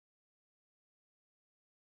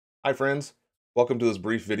Hi friends, welcome to this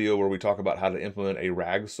brief video where we talk about how to implement a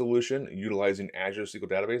RAG solution utilizing Azure SQL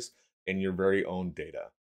Database in your very own data.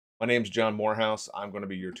 My name is John Morehouse. I'm going to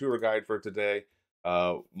be your tour guide for today.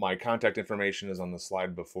 My contact information is on the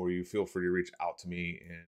slide before you. Feel free to reach out to me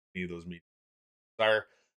in any of those meetings.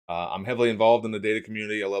 I'm heavily involved in the data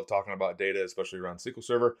community. I love talking about data, especially around SQL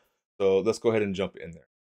Server. So let's go ahead and jump in there.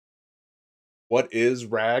 What is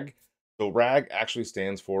RAG? So RAG actually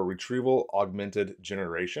stands for Retrieval Augmented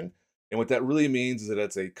Generation. And what that really means is that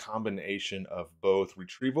it's a combination of both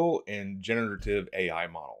retrieval and generative AI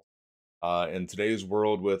models. In today's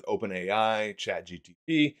world with OpenAI,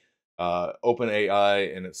 ChatGPT,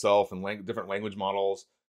 OpenAI in itself and different language models,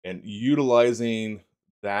 and utilizing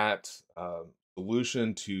that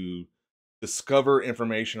solution to discover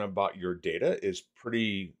information about your data is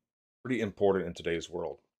pretty important in today's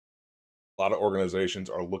world. A lot of organizations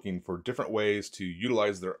are looking for different ways to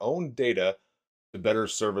utilize their own data to better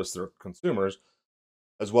service their consumers,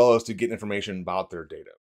 as well as to get information about their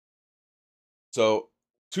data. So,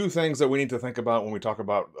 two things that we need to think about when we talk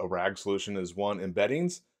about a RAG solution is one,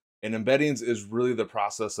 embeddings. And embeddings is really the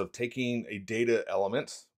process of taking a data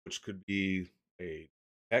element, which could be a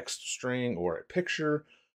text string or a picture,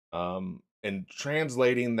 and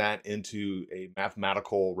translating that into a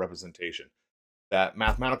mathematical representation. That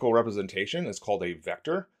mathematical representation is called a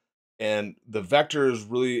vector. And the vector is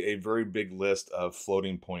really a very big list of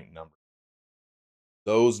floating point numbers.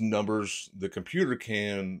 Those numbers, the computer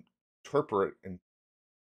can interpret and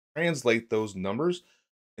translate those numbers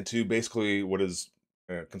into basically what is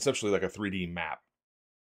conceptually like a 3D map.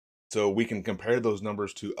 So we can compare those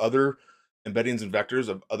numbers to other embeddings and vectors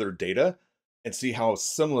of other data and see how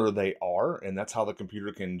similar they are. And that's how the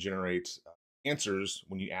computer can generate answers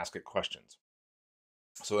when you ask it questions.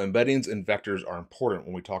 So embeddings and vectors are important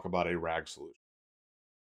when we talk about a RAG solution.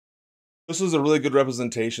 This is a really good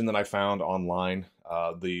representation that I found online.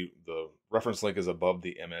 The reference link is above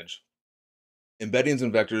the image. Embeddings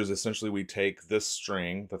and vectors, essentially we take this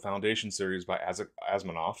string, the foundation series by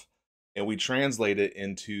Asmanoff, and we translate it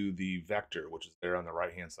into the vector, which is there on the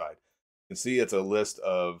right-hand side. You can see it's a list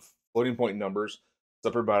of floating point numbers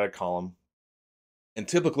separated by a column. And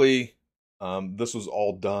typically, this was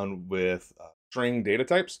all done with string data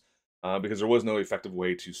types because there was no effective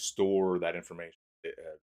way to store that information,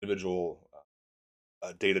 individual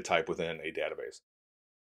data type within a database.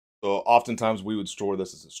 So oftentimes we would store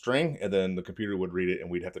this as a string, and then the computer would read it, and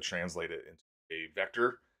we'd have to translate it into a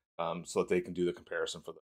vector so that they can do the comparison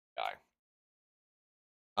for the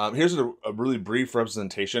AI. Here's a really brief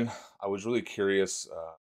representation. I was really curious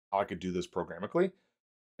how I could do this programmatically.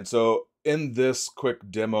 And so in this quick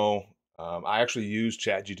demo, I actually used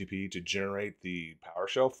ChatGPT to generate the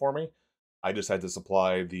PowerShell for me. I just had to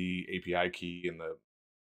supply the API key and the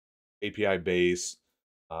API base.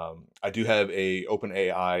 I do have a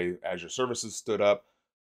OpenAI Azure services stood up.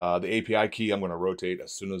 The API key I'm going to rotate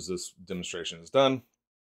as soon as this demonstration is done.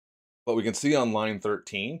 But we can see on line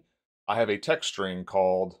 13, I have a text string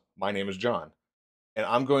called "My name is John," and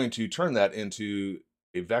I'm going to turn that into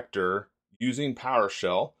a vector using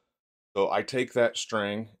PowerShell. So I take that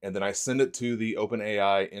string and then I send it to the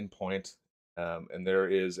OpenAI endpoint, and there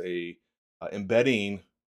is a embedding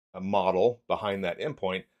model behind that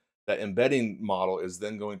endpoint. That embedding model is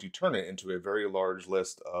then going to turn it into a very large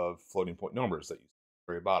list of floating point numbers that you see at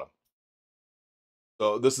the very bottom.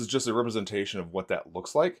 So this is just a representation of what that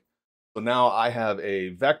looks like. So now I have a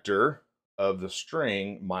vector of the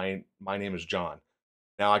string, my name is John.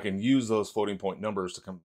 Now I can use those floating point numbers to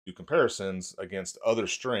do comparisons against other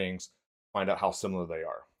strings, find out how similar they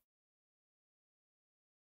are.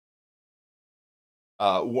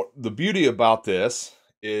 The beauty about this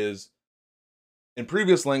is in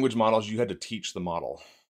previous language models, you had to teach the model,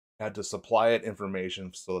 you had to supply it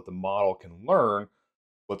information so that the model can learn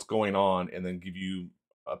what's going on and then give you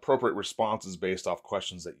appropriate responses based off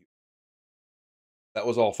questions that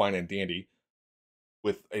was all fine and dandy.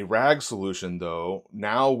 With a RAG solution, though,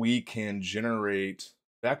 now we can generate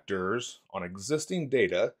vectors on existing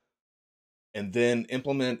data and then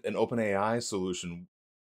implement an OpenAI solution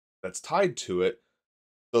that's tied to it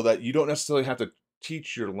so that you don't necessarily have to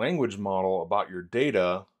teach your language model about your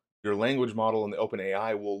data. Your language model and the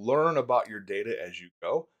OpenAI will learn about your data as you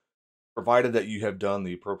go, provided that you have done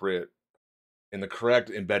the appropriate and the correct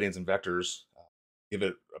embeddings and vectors, give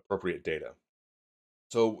it appropriate data.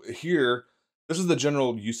 So here, this is the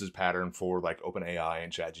general usage pattern for like OpenAI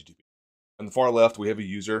and ChatGPT. On the far left, we have a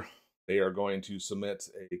user. They are going to submit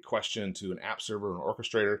a question to an app server or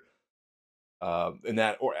orchestrator, and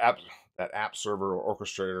that app server or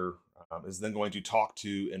orchestrator is then going to talk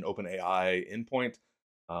to an OpenAI endpoint,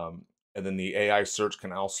 And then the AI search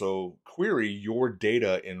can also query your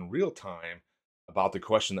data in real time about the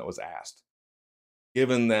question that was asked.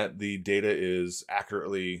 Given that the data is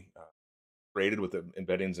accurately created with the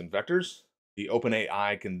embeddings and vectors, the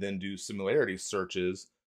OpenAI can then do similarity searches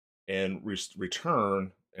and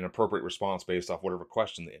return an appropriate response based off whatever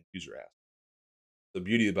question the end user asked. The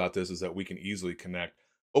beauty about this is that we can easily connect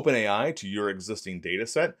OpenAI to your existing data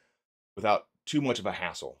set without too much of a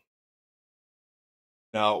hassle.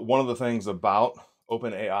 Now, one of the things about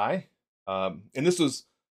OpenAI, and this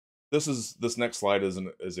next slide is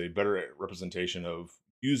a better representation of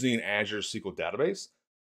using Azure SQL Database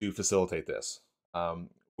to facilitate this.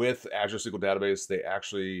 With Azure SQL Database,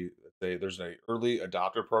 there's an early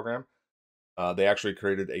adopter program. They actually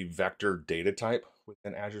created a vector data type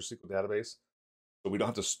within Azure SQL Database. So we don't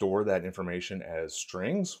have to store that information as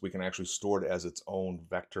strings. We can actually store it as its own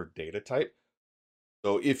vector data type.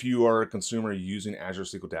 So if you are a consumer using Azure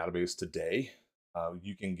SQL Database today,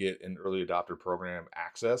 you can get an early adopter program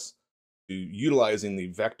access to utilizing the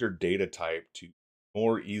vector data type to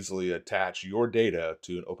more easily attach your data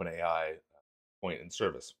to an OpenAI point in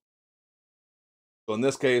service. So in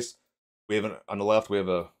this case, on the left, we have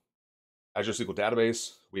a Azure SQL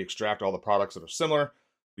Database. We extract all the products that are similar.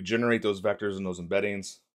 We generate those vectors and those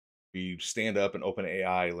embeddings. We stand up an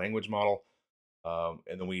OpenAI language model.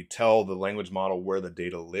 And then we tell the language model where the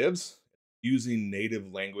data lives using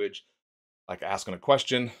native language, like asking a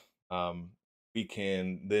question. We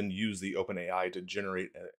can then use the OpenAI to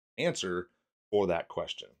generate an answer for that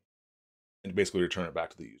question and basically return it back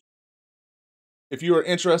to the user. If you are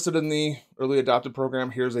interested in the early adopted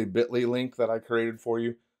program, here's a bit.ly link that I created for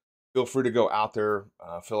you. Feel free to go out there,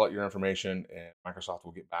 fill out your information, and Microsoft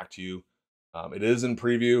will get back to you. It is in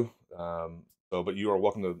preview, but you are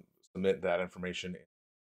welcome to submit that information.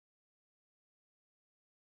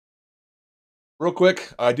 Real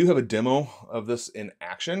quick, I do have a demo of this in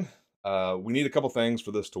action. We need a couple things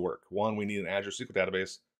for this to work. One, we need an Azure SQL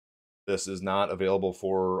Database. This is not available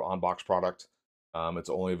for on-box product. It's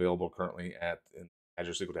only available currently in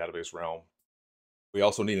Azure SQL Database realm. We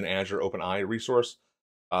also need an Azure OpenAI resource.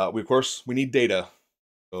 Of course, we need data.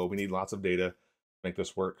 So we need lots of data to make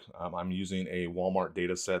this work. I'm using a Walmart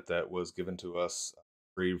data set that was given to us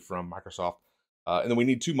free from Microsoft. And then we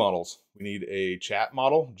need two models. We need a chat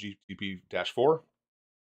model, GTP-4.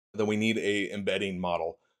 Then we need a embedding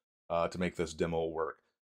model to make this demo work.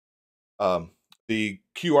 The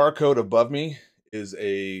QR code above me is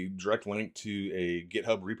a direct link to a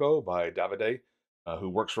GitHub repo by Davide, who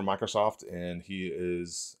works for Microsoft, and he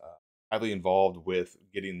is highly involved with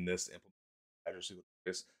getting this implemented in Azure SQL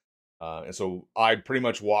Database. And so I pretty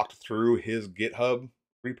much walked through his GitHub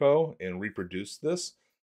repo and reproduced this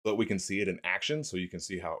so that we can see it in action, so you can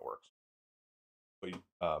see how it works.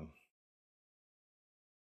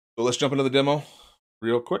 So let's jump into the demo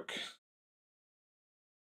real quick.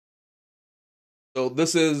 So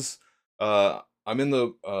this is, I'm in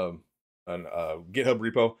the GitHub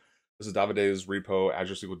repo. This is Davide's repo,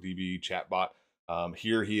 Azure SQL DB chatbot.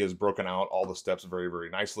 Here he has broken out all the steps very, very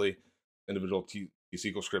nicely. Individual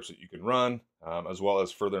T-SQL scripts that you can run, as well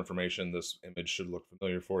as further information. This image should look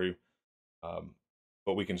familiar for you.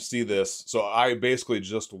 But we can see this. So I basically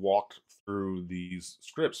just walked through these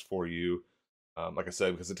scripts for you, like I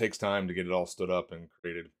said, because it takes time to get it all stood up and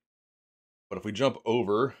created. But if we jump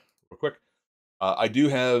over real quick, I do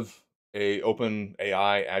have a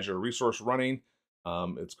OpenAI Azure resource running.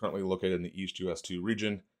 It's currently located in the East US2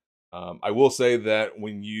 region. I will say that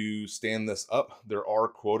when you stand this up, there are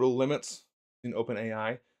quota limits in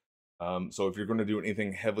OpenAI. So if you're going to do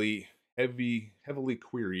anything heavily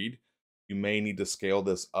queried, you may need to scale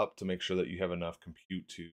this up to make sure that you have enough compute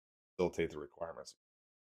to facilitate the requirements.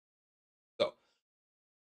 So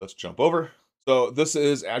let's jump over. So this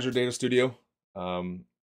is Azure Data Studio. On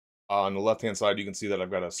the left-hand side, you can see that I've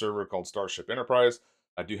got a server called Starship Enterprise.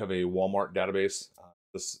 I do have a Walmart database.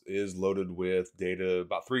 This is loaded with data,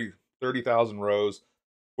 about 30,000 rows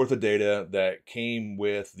worth of data that came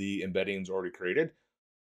with the embeddings already created.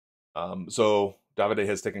 So Davide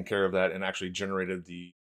has taken care of that and actually generated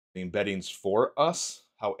the embeddings for us.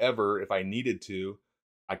 However, if I needed to,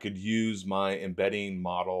 I could use my embedding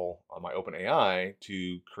model on my OpenAI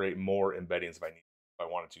to create more embeddings if I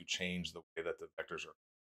wanted to change the way that the vectors are.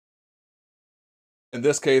 In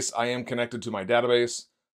this case, I am connected to my database.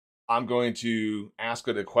 I'm going to ask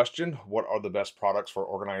it a question. What are the best products for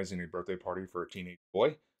organizing a birthday party for a teenage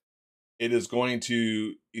boy? It is going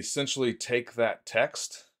to essentially take that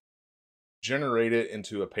text, generate it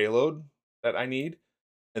into a payload that I need,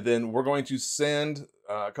 and then we're going to send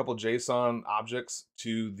a couple JSON objects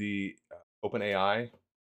to the OpenAI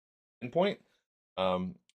endpoint.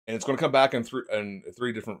 And it's going to come back in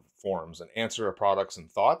three different forms: an answer, a products, and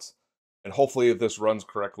thoughts. And hopefully, if this runs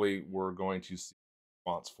correctly, we're going to see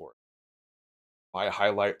a response for it. I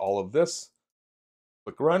highlight all of this,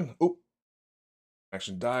 click run. Oop,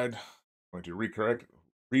 connection died. I'm going to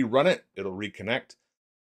rerun it. It'll reconnect.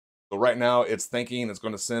 So right now it's thinking it's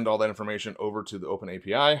going to send all that information over to the Open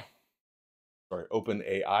AI.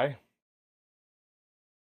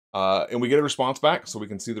 And we get a response back, so we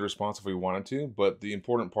can see the response if we wanted to. But the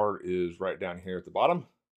important part is right down here at the bottom.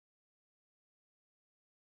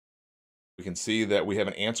 We can see that we have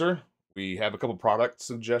an answer. We have a couple product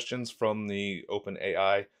suggestions from the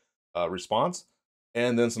OpenAI response,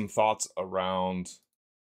 and then some thoughts around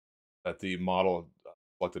that the model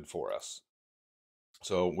selected for us.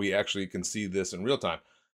 So we actually can see this in real time.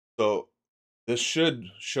 So this should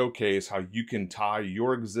showcase how you can tie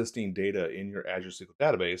your existing data in your Azure SQL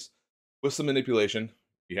database with some manipulation.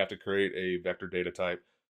 You have to create a vector data type.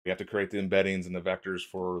 You have to create the embeddings and the vectors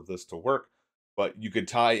for this to work. But you could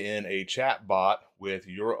tie in a chat bot with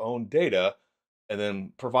your own data and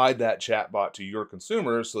then provide that chat bot to your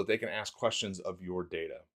consumers so that they can ask questions of your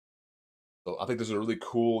data. So I think this is a really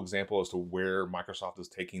cool example as to where Microsoft is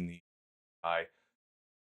taking the AI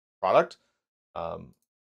product. Um,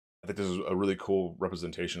 I think this is a really cool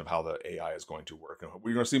representation of how the AI is going to work. And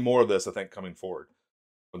we're going to see more of this, I think, coming forward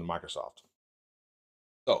from Microsoft.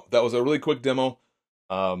 So that was a really quick demo.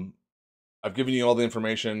 Um, I've given you all the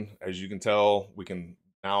information. As you can tell, we can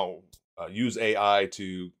now use AI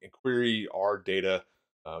to query our data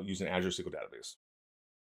using Azure SQL Database.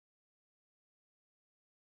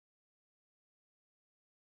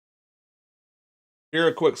 Here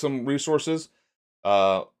are some resources.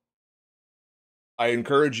 Uh, I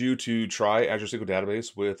encourage you to try Azure SQL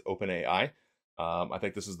Database with OpenAI. I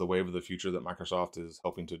think this is the wave of the future that Microsoft is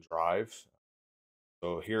helping to drive.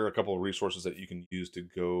 So here are a couple of resources that you can use to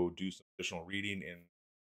go do some additional reading and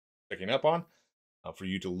checking up on for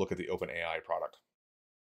you to look at the OpenAI product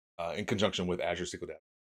in conjunction with Azure SQL Database.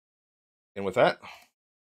 And with that,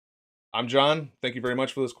 I'm John. Thank you very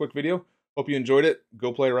much for this quick video. Hope you enjoyed it.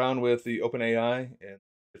 Go play around with the OpenAI and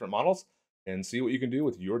different models and see what you can do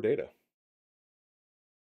with your data.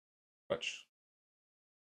 Much.